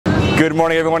Good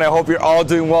morning, everyone. I hope you're all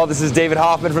doing well. This is David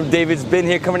Hoffman from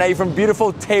Davidsbeenhere, coming at you from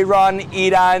beautiful Tehran,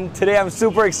 Iran. Today I'm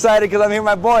super excited because I'm here with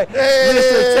my boy,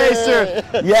 Mr. Taster.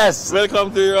 Yes.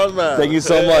 Welcome to Iran, man. Thank you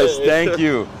so much. Thank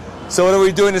you. So what are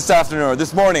we doing this afternoon, or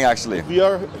this morning actually? We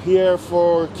are here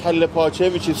for Kale PACHE,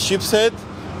 which is sheep's head.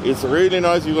 It's really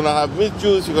nice. You're gonna have meat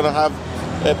juice, you're gonna have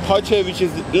a pache, which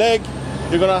is leg.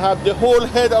 You're gonna have the whole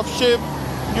head of sheep.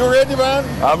 You ready, man?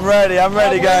 I'm ready,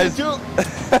 guys.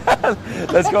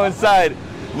 Let's go inside.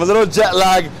 I'm a little jet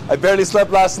lag. I barely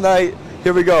slept last night.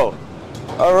 Here we go.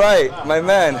 All right, my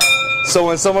man. So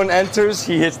when someone enters,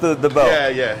 he hits the bell.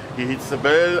 Yeah. He hits the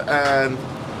bell and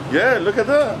yeah, look at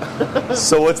that.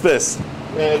 So what's this?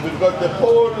 We've got the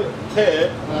whole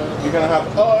head. You're gonna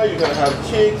have eye, you're gonna have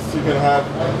cheeks, you can have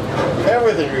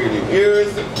everything really.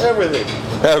 Ears, everything.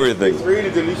 Everything. It's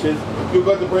really delicious. You've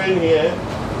got the brain here.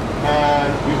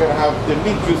 And you're gonna have the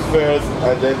meat juice first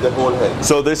and then the whole head.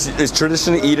 So this is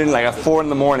traditionally eaten like at 4 in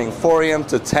the morning, 4 a.m.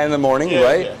 to 10 in the morning,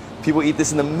 right? Yeah. People eat this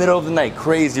in the middle of the night.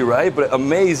 Crazy, right? But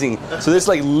amazing. So this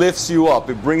like lifts you up.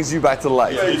 It brings you back to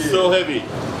life. Yeah, it's so heavy.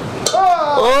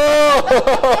 Oh!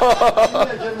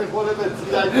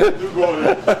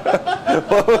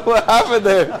 What happened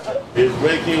there? It's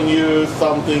making you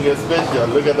something special.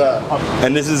 Look at that.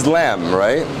 And this is lamb,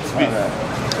 right? It's beef.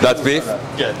 That's beef?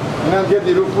 Yeah.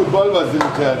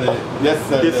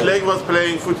 This leg was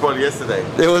playing football yesterday.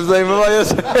 It was playing football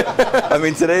yesterday. I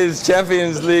mean, today is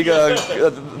Champions League,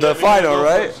 the final,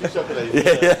 right?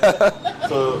 Yeah.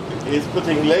 So he's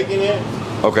putting leg in it.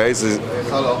 Okay, so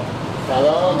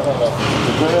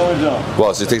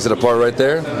wow, so he takes it apart right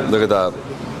there. Look at that.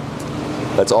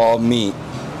 That's all meat.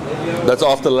 That's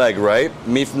off the leg, right?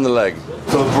 Meat from the leg.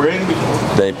 So brain.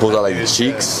 Then he pulls out like the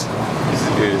cheeks.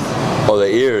 Oh, the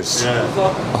ears.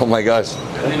 Yeah. Oh my gosh.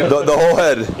 The whole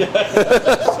head.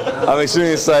 I'm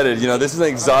extremely excited. You know, this is an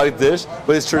exotic dish,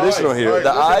 but it's traditional here.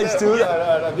 The eyes too. Eat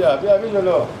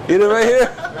it right here.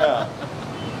 Yeah.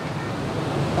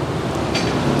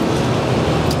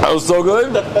 That was so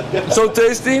good. So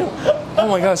tasty. Oh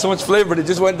my god, so much flavor, but it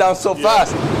just went down so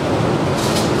fast.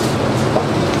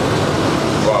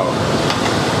 Wow.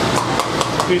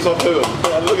 Piece of food.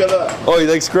 Look at that. Oh, he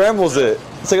like scrambles it.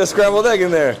 It's like a scrambled egg in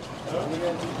there.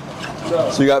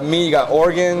 So you got meat, you got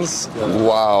organs.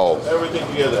 Wow. Everything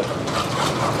together.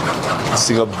 It's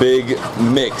like a big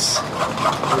mix.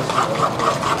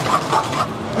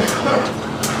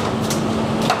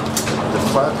 The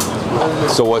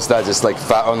fat. So what's that? Just like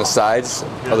fat on the sides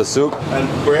of the soup? And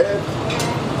bread,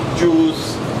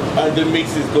 juice, and the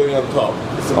mix is going on top.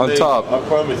 It's On amazing, top. I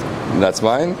promise. That's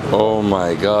mine? Oh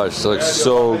my gosh, it looks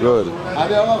so good.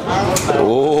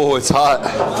 Oh, it's hot.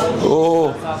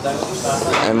 Oh.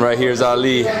 And right here's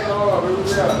Ali,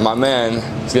 my man.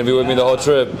 He's gonna be with me the whole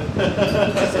trip.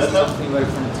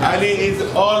 Ali is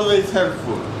always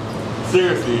helpful.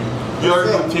 Seriously, you're a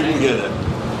good team together.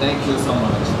 Thank you so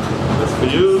much. That's for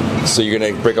you. So you're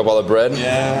gonna break up all the bread?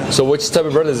 Yeah. So which type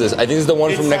of bread is this? I think it's the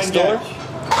one from next door.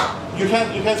 You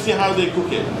can see how they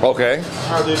cook it. Okay.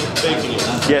 How they're baking it.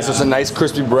 Yeah, so it's a nice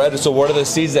crispy bread. So what are the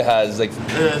seeds it has? Like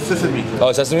Sesame.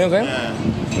 oh, sesame. Okay. Yeah.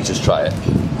 Let's just try it.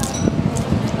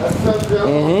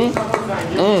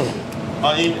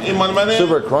 In Malmane.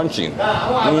 Super crunchy.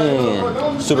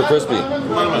 Super crispy.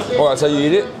 Oh, that's how you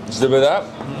eat it? Just a bit of that?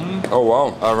 Oh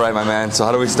wow. All right, my man. So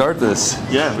how do we start this?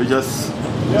 Yeah, we just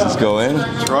Go in.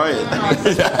 try it.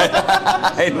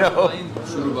 I know.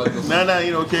 No,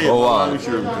 you know, okay. Oh wow.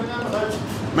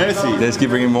 Merci. They just keep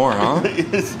bringing more, huh?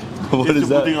 It's What is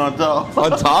that? putting on top.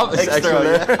 On top? It's extra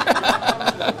there.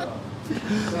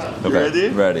 You ready?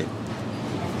 Ready.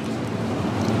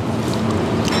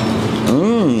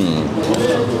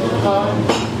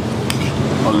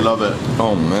 I love it.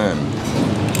 Oh man.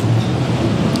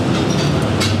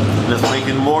 Let's make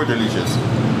it more delicious.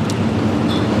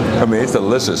 I mean, it's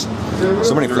delicious.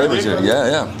 So many flavors here.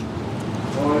 Yeah.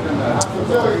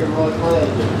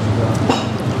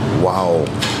 Wow.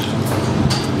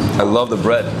 I love the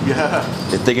bread. Yeah.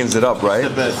 It thickens it up, right? The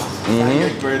best.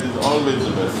 Pancake bread is always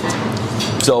the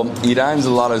best. So Iran's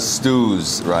a lot of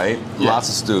stews, right? Yeah. Lots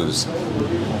of stews.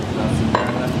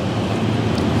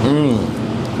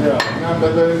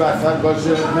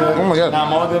 Oh my god.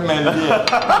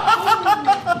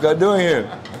 What you got doing here?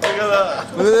 Look at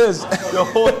that. Look at this.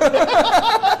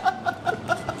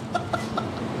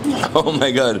 Oh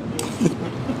my god.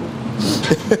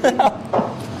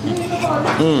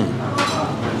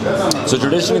 So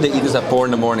traditionally they eat this at 4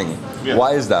 in the morning. Yeah.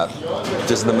 Why is that?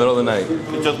 Just in the middle of the night.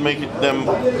 It just makes them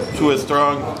too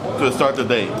strong to start the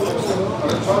day.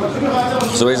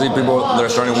 So basically people that are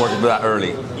starting work that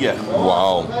early. Yeah.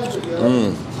 Wow.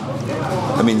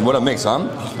 I mean, what a mix, huh?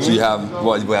 So you have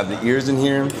what? We have the ears in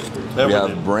here. We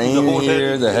have brain in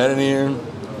here, the head in here.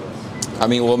 I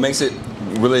mean, what makes it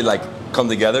really like come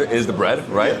together is the bread,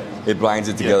 right? It binds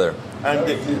it together. And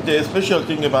the special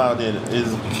thing about it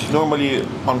is normally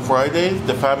on Fridays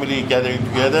the family gathering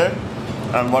together,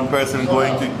 and one person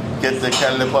going to get the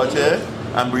Kale PACHE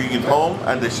and bring it home,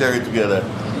 and they share it together.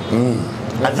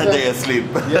 And then they asleep.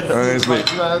 What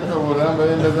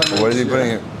is he putting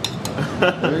here?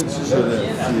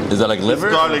 Is that like liver?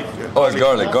 It's garlic. Oh, it's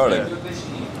garlic.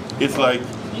 It's like.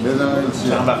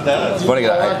 It's funny.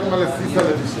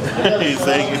 He's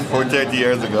saying it's for 30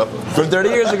 years ago. From 30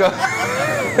 years ago.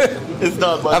 It's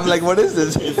not. I'm like, what is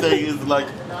this? He's saying it's like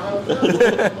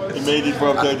he made it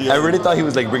from 30 years I really thought he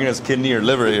was like bringing us kidney or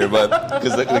liver here, but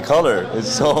because the color is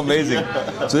so amazing.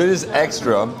 So it is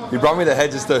extra. He brought me the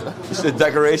head just a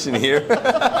decoration here.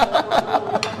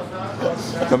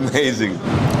 Amazing.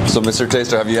 So, Mr.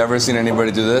 Taster, have you ever seen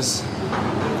anybody do this?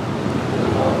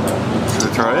 Should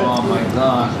I try it? Oh my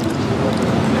god.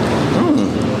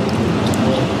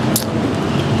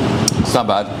 It's not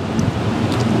bad.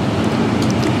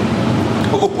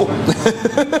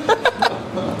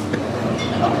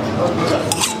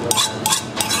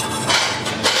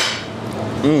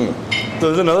 So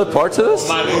there's another part to this?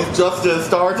 Man, it's just a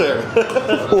starter.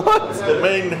 What? The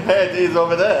main head is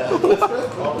over there.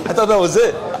 I thought that was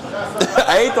it.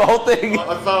 I ate the whole thing.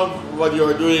 I found what you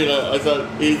were doing. I thought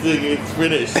it's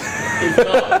finished. It's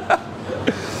not.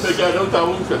 I don't know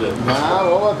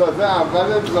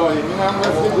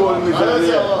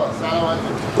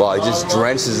Wow, he just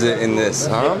drenches it in this,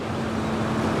 huh?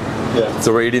 Yeah.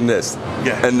 So we're eating this.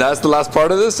 Yeah. And that's the last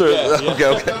part of this? Or? Yeah.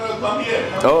 Okay. Come here.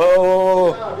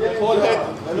 Oh, The whole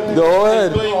head. go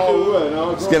ahead.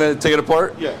 Going Just gonna take it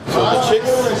apart? yeah. So the chicks,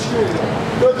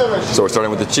 So we're starting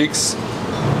with the cheeks.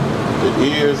 the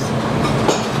ears.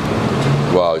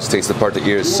 Wow, it just takes apart the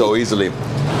ears so easily.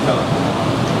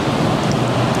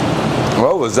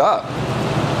 What was that?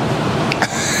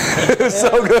 It was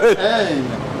so good.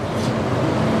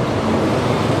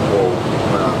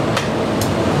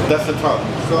 That's the tongue.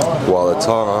 Wow, the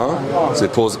tongue, huh? So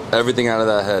he pulls everything out of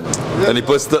that head. And he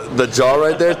puts the jaw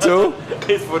right there too?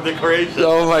 It's for decoration.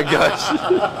 Oh my gosh.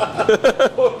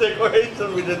 For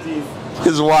decoration with the teeth.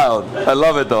 It's wild. I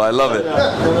love it though, I love it.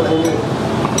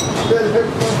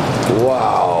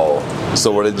 Wow.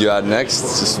 So what did you add next?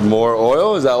 Just more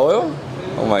oil? Is that oil?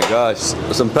 Oh my gosh.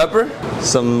 Some pepper?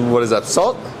 Some, what is that,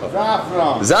 salt?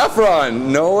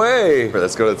 Saffron! No way!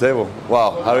 Let's go to the table.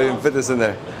 Wow, how do we even fit this in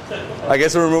there? I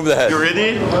guess we'll remove the head. You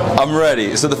ready? I'm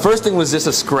ready. So the first thing was just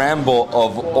a scramble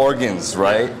of organs,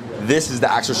 right? This is the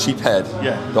actual sheep head.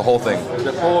 Yeah. The whole thing.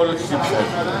 The whole sheep's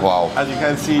head. Wow. As you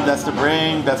can see, that's the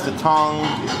brain, that's the tongue.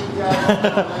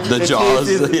 The jaws,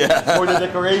 teeth is yeah. for the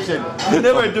decoration. We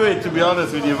never do it, to be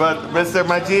honest with you, but Mr.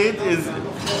 Majid is...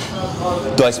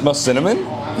 Do I smell cinnamon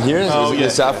here? Oh, is yeah. the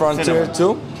saffron Cinnamon. here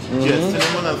too? Yes,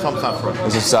 cinnamon and some saffron.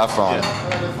 This is saffron.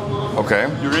 Okay.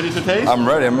 You ready to taste? I'm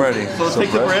ready, I'm ready. So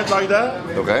take the bread like that.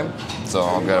 Okay. So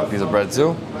I'll get a piece of bread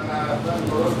too.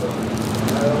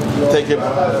 Take it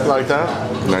like that.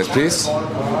 Nice piece.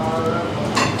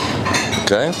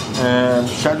 Okay. And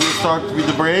shall we start with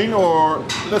the brain or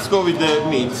let's go with the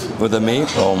meat? With the meat?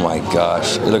 Oh my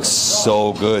gosh. It looks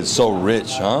so good, so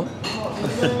rich, huh?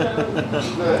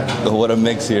 What a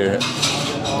mix here.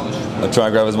 I'll try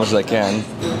and grab as much as I can.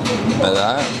 Like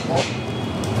that.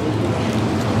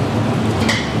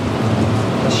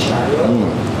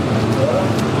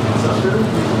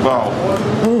 Wow.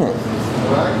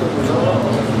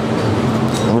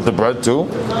 With the bread too?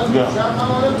 Yeah.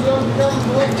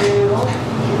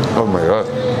 Oh my god.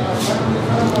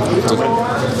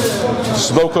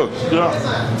 Slow cooked. Yeah.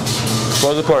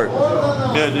 Falls apart.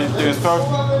 Yeah, they start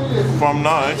from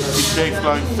now. It takes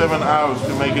like 7 hours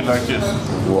to make it like this.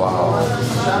 Wow.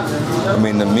 I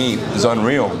mean, the meat is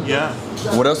unreal. Yeah.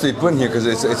 What else did they put in here? Because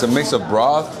it's a mix of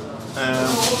broth.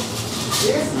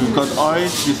 We've got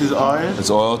eyes. This is eyes. It's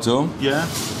oil too. Yeah.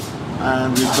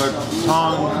 And we've got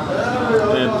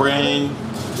tongue, brain,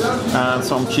 and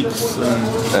some cheeks.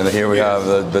 And here we have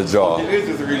the jaw. The ears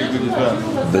is really good as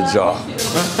well. The jaw.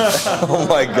 Oh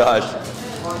my gosh.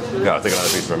 Yeah, I'll take another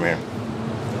piece from here.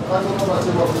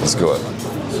 Let's go.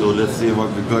 So let's see what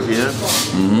we got here.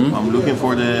 I'm looking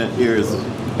for the ears.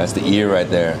 That's the ear right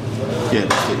there. Yeah,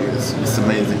 that's the ears. It's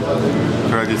amazing.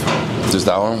 Try this one. Just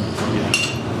that one? Yeah.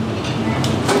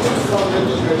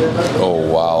 Oh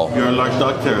wow. You're like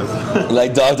doctors.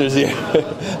 Like doctors here.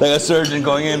 Like a surgeon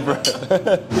going in for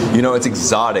You know, it's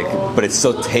exotic, but it's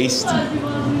so tasty.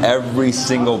 Every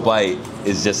single bite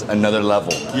is just another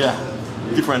level. Yeah.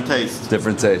 Different taste.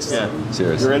 Different taste. Yeah.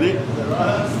 Cheers. You ready?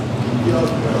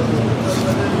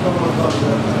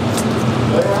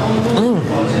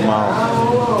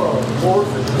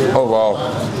 Oh wow.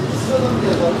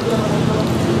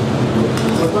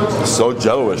 So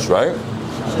jello-ish, right?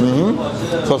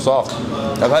 So soft.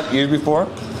 I've had ears before,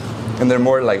 and they're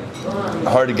more like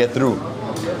hard to get through.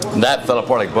 That fell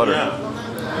apart like butter. Yeah.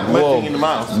 Whoa. Melting in the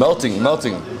mouth. Melting.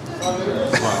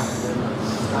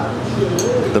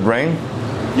 The brain?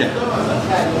 Yeah.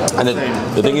 And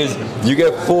the thing is, you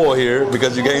get full here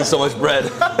because you're getting so much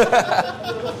bread.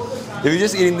 If you're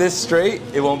just eating this straight,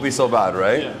 it won't be so bad,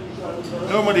 right? Yeah.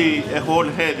 Normally, a whole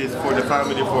head is for the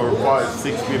family for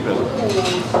 5-6 people.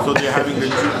 So they're having the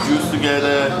juice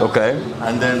together. Okay.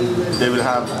 And then they will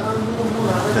have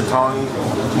the tongue.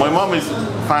 My mom is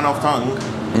fan of tongue.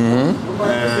 And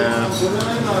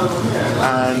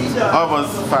I was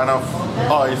fan of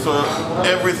eye. So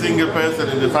every single person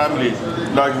in the family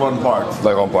like one part.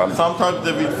 Like one part. Sometimes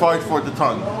they will fight for the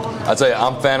tongue. I'll tell you,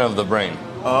 I'm fan of the brain.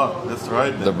 Oh, that's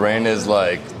right. The brain is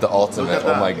like the ultimate.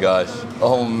 Oh my gosh.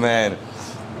 Oh man.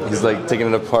 He's like taking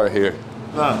it apart here.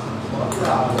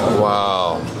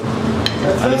 Wow.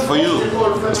 And it's for you.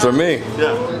 It's for me.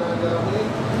 Yeah.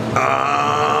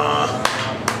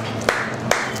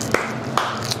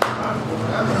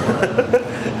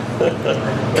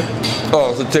 Oh,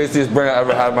 it's the tastiest brain I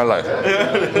ever had in my life.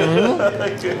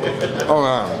 Oh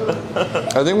man.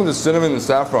 I think with the cinnamon and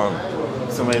saffron,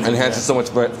 It's amazing. enhances so much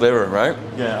flavor, right?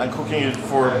 Yeah, and cooking it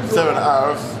for 7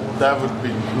 hours, that would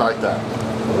be like that.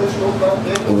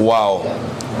 Wow.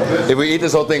 If we eat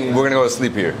this whole thing, we're gonna go to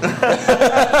sleep here.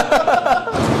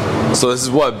 So this is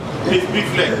what?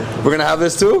 Beef leg. We're gonna have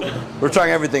this too? We're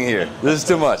trying everything here. This is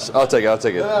too much. I'll take it. Oh,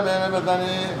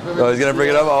 he's gonna bring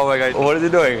it up? Oh my god. What is he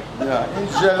doing? Gelatin,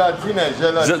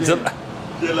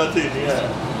 yeah.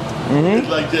 It's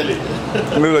like jelly.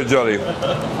 Look at jelly.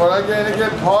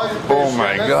 Oh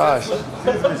my gosh.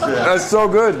 That's so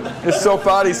good. It's so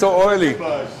fatty, so oily.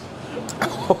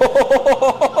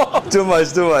 Too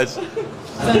much.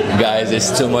 Guys,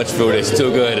 it's too much food. It's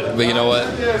too good. But you know what?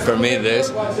 For me, the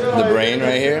brain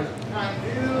right here.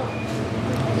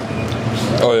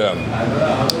 Oh yeah.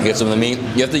 Get some of the meat.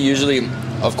 You have to usually,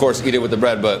 of course, eat it with the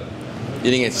bread, but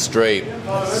eating it straight,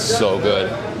 so good.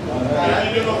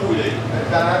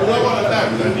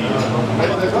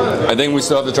 I think we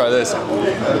still have to try this.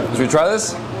 Should we try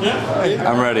this? Yeah.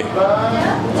 I'm ready.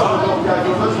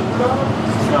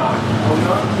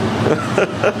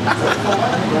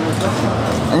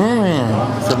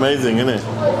 It's amazing, isn't it?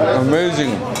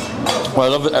 Amazing. Well, I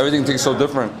love that everything tastes so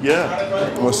different.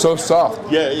 Yeah. It was so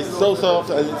soft. Yeah, it's so soft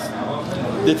and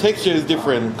the texture is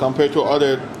different compared to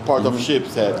other part of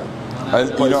sheep's head.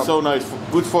 And, But it's so nice,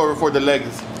 good for the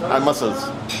legs and muscles.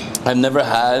 I've never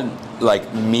had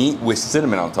like meat with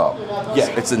cinnamon on top.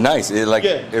 Yeah. It's nice. It like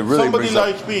Yeah, it really somebody brings up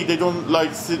like me, they don't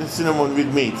like cinnamon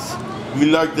with meats. We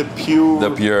like the pure.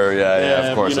 the pure. Yeah,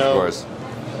 of course, of course.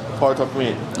 Part of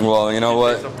meat. Well, you know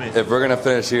what? taste of meat. If we're gonna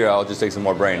finish here, I'll just take some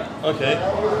more brain. Okay.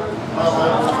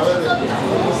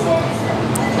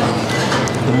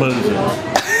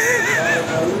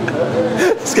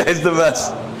 This guy's the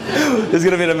best. It's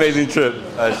gonna be an amazing trip.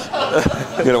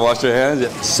 You gonna wash your hands? Yeah.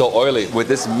 So oily. With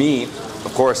this meat,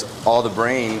 of course, all the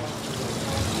brain.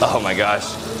 Oh my gosh,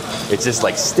 it's just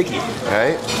like sticky,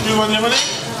 right? Do you want lemonade?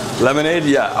 Lemonade?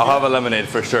 Yeah, I'll have a lemonade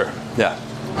for sure. Yeah.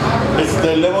 It's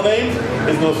the lemonade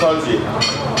is nostalgic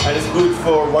and it's good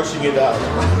for washing it out.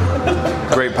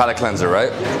 Great palate cleanser,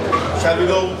 right? Shall we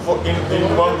go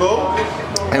in one go?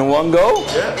 In one go?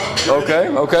 Yeah. Okay,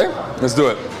 okay. Let's do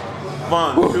it.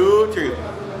 1, 2, 3.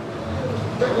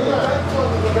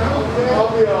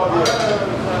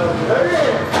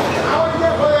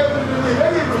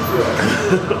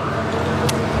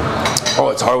 Oh,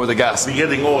 it's hard with the gas. We're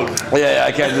getting old. Yeah,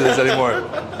 I can't do this anymore.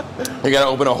 You gotta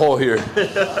open a hole here.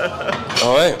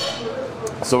 All right.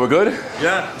 So we're good?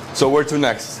 Yeah. So where to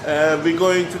next? We're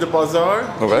going to the bazaar.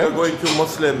 Okay. We're going to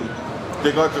Muslim.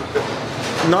 They got a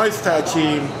nice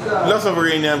tagine, lots of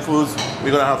Iranian foods.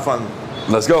 We're gonna have fun.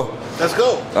 Let's go. Let's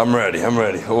go. I'm ready.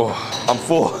 Oh, I'm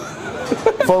full.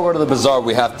 Before we go to the bazaar,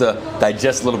 we have to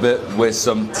digest a little bit with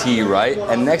some tea, right?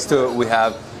 And next to it, we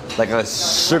have like a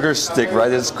sugar stick, right?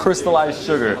 This crystallized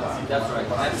sugar. That's right.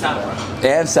 And saffron.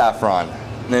 And saffron.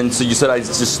 And then, so you said I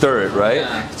just stir it, right?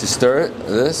 Yeah. Just stir it,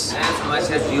 this. As much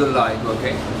as you like,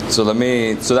 okay? So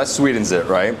so that sweetens it,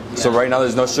 right? So right now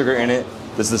there's no sugar in it.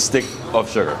 This is a stick of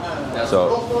sugar.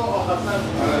 So,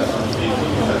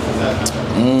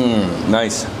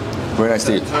 nice. Very nice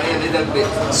to eat. Try a little bit.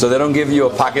 So they don't give you a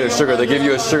packet of sugar, they give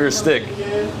you a sugar stick.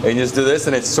 And you just do this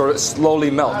and it sort of slowly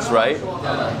melts, right?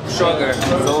 Sugar.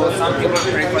 So some people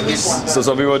prefer this. So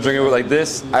some people drink it with like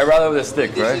this. I rather with a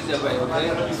stick, This right? is the way, okay?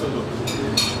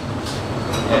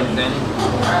 And then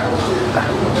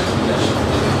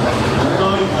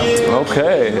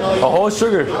Okay, a whole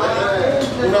sugar.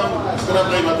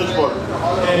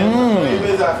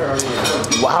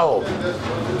 Wow,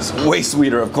 it's way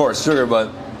sweeter, of course, sugar,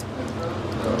 but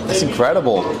it's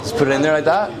incredible. Just put it in there like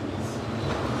that.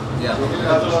 yeah.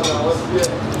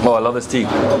 Oh, I love this tea.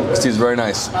 This tea is very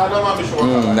nice.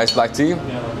 Nice black tea.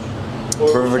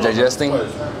 Perfect for digesting.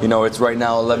 You know, it's right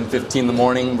now 11:15 in the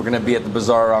morning. We're gonna be at the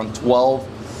bazaar around 12.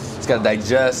 Just gotta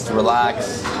digest,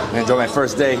 relax, and enjoy my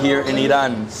first day here in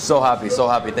Iran. So happy, so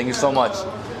happy. Thank you so much.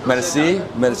 Merci,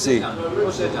 merci. You can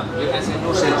say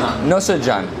Nusrejan.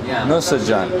 Nossajan, Yeah.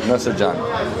 Nossajan, Nossajan.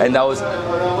 And that was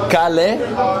Kale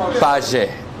PACHE.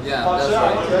 Yeah, that's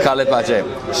right. Kale PACHE.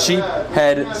 Sheep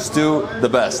head stew, the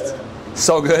best.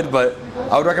 So good, but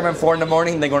I would recommend 4 in the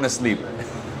morning, then going to sleep.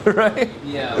 Right?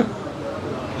 Yeah.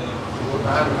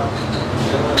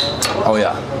 Oh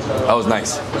yeah, that was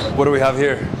nice. What do we have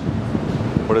here?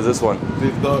 What is this one?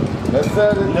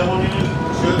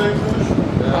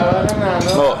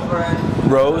 Oh,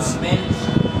 rose Mint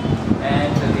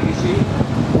and lychee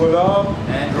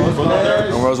and rose water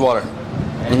and rose water.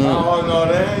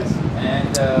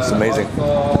 and It's amazing.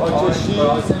 also orange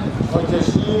blossom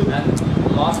and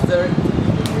mustard.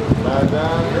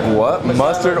 What?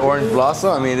 Mustard, orange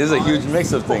blossom? I mean, this is a huge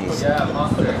mix of things. Yeah,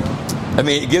 mustard. I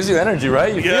mean, it gives you energy,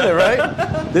 right? You feel it, right?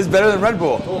 This is better than Red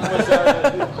Bull.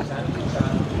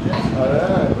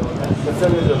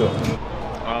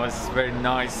 Oh, it's very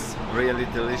nice, really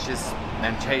delicious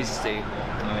and tasty.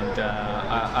 And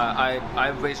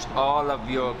I wish all of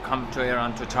you come to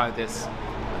Iran to try this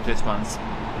ones.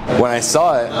 When I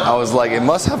saw it, I was like, it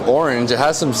must have orange. It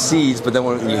has some seeds, but then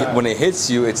when it hits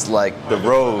you, it's like the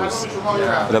rose,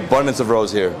 an abundance of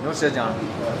rose here. Nusrejan.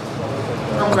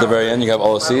 At the very end, you have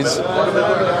all the seeds.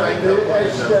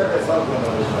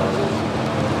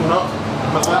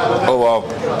 Oh wow!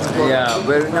 Yeah,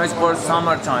 very nice for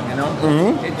summertime, you know.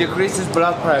 It decreases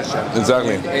blood pressure.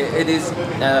 Exactly. It is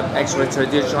actually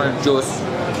traditional juice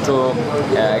to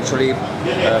actually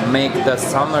make the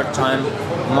summertime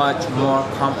much more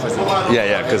comfortable.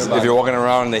 Yeah, because if you're walking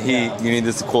around in the heat, you need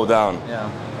this to cool down. Yeah.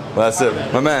 Well, that's it,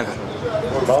 my man.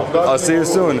 I'll see you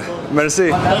soon.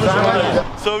 Merci.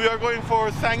 So we are going for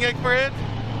sangek bread,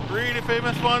 really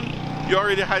famous one. You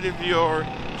already had it with your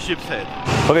sheep's head.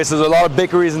 Okay, so there's a lot of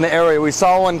bakeries in the area. We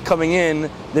saw one coming in.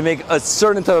 They make a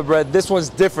certain type of bread. This one's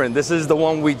different. This is the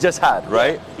one we just had,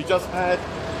 right? We just had,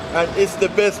 and it's the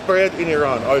best bread in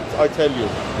Iran, I tell you.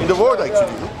 In the world,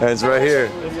 actually. And it's right here.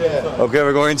 Yeah. Okay,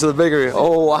 we're going to the bakery.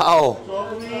 Oh, wow.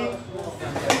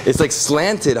 It's like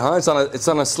slanted, huh? It's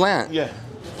on a slant. Yeah.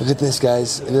 Look at this,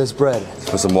 guys. Look at this bread.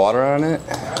 Put some water on it,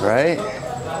 right?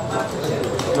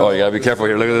 Oh, you gotta be careful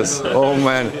here. Look at this. Oh,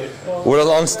 man. What a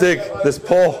long stick. This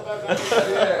pole.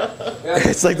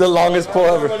 It's like the longest pole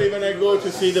ever. Normally when I go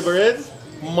to see the bread,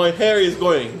 my hair is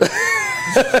going.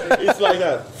 It's like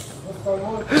that.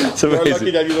 It's You're lucky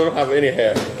amazing. that you don't have any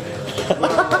hair.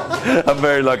 I'm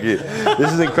very lucky.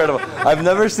 This is incredible. I've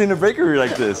never seen a bakery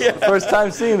like this. First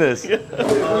time seeing this.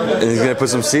 And he's gonna put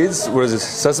some seeds. What is this?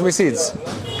 Sesame seeds.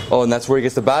 Oh, and that's where he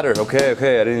gets the batter. Okay, I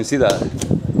didn't even see that.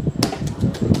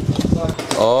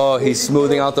 Oh, he's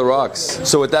smoothing out the rocks.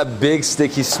 So with that big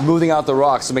stick, he's smoothing out the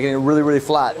rocks, so making it really, really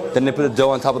flat. Then they put the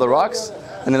dough on top of the rocks,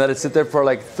 and then let it sit there for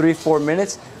like 3-4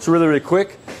 minutes. It's really, really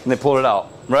quick, and they pull it out,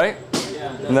 right?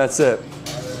 Yeah. And that's it.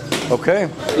 Okay.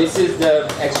 This is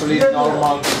the actually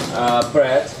normal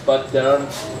bread, but there are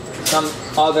some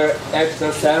other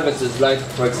extra services, like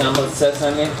for example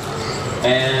sesame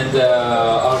and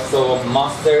also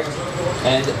mustard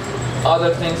and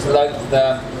other things like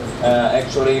the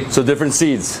actually. So different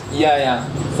seeds. Yeah.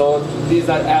 So these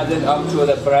are added up to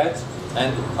the bread,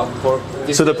 and of course.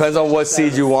 So it depends on what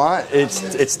seed you want.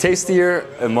 It's tastier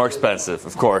and more expensive,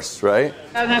 of course, right?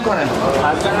 What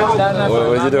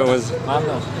are you doing with?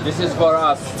 This is for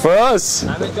us. For us,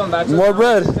 more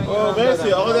bread. Oh,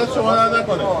 merci. آقا دست شما در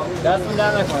نکنه. دستتون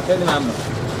در نکنه. خیلی ممنون.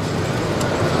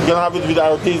 You're gonna have it with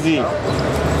our TZ.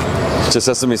 Just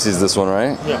sesame seeds, this one,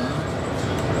 right? Yeah.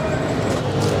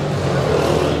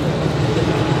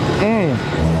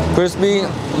 Crispy, a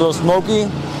little smoky.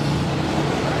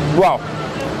 Wow,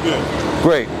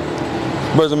 great.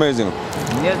 Bread's amazing.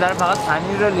 یه ذره فقط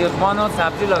پنیر لیوان و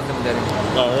سبزی لازم داریم.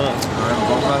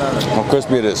 How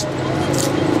crispy it is.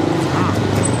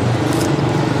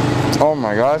 Oh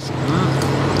my gosh.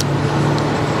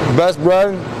 Best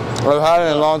bread I've had in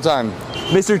a long time.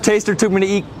 Mr. Taster took me to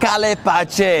eat Kale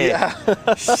PACHE.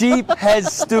 Yeah. Sheep head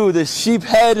stew. The sheep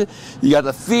head, you got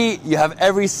the feet, you have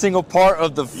every single part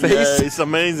of the face. Yeah, it's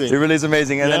amazing. It really is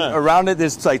amazing. And then around it,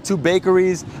 there's like 2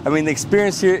 bakeries. I mean, the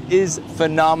experience here is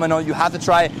phenomenal. You have to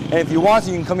try it. And if you want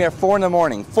to, you can come here at 4 in the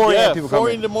morning. 4 a.m. people come 4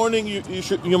 in the morning,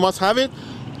 you must have it.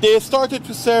 They started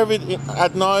to serve it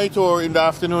at night or in the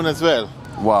afternoon as well.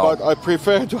 Wow. But I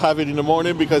prefer to have it in the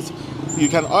morning because you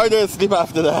can either sleep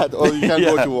after that or you can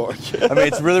go to work. I mean,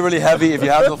 it's really, really heavy. If you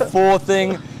have the full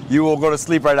thing, you will go to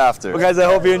sleep right after. Well, guys, I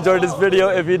hope you enjoyed this video.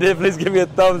 If you did, please give me a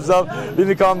thumbs up. Leave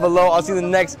a comment below. I'll see you in the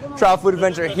next travel food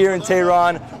adventure here in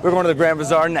Tehran. We're going to the Grand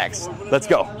Bazaar next. Let's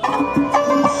go.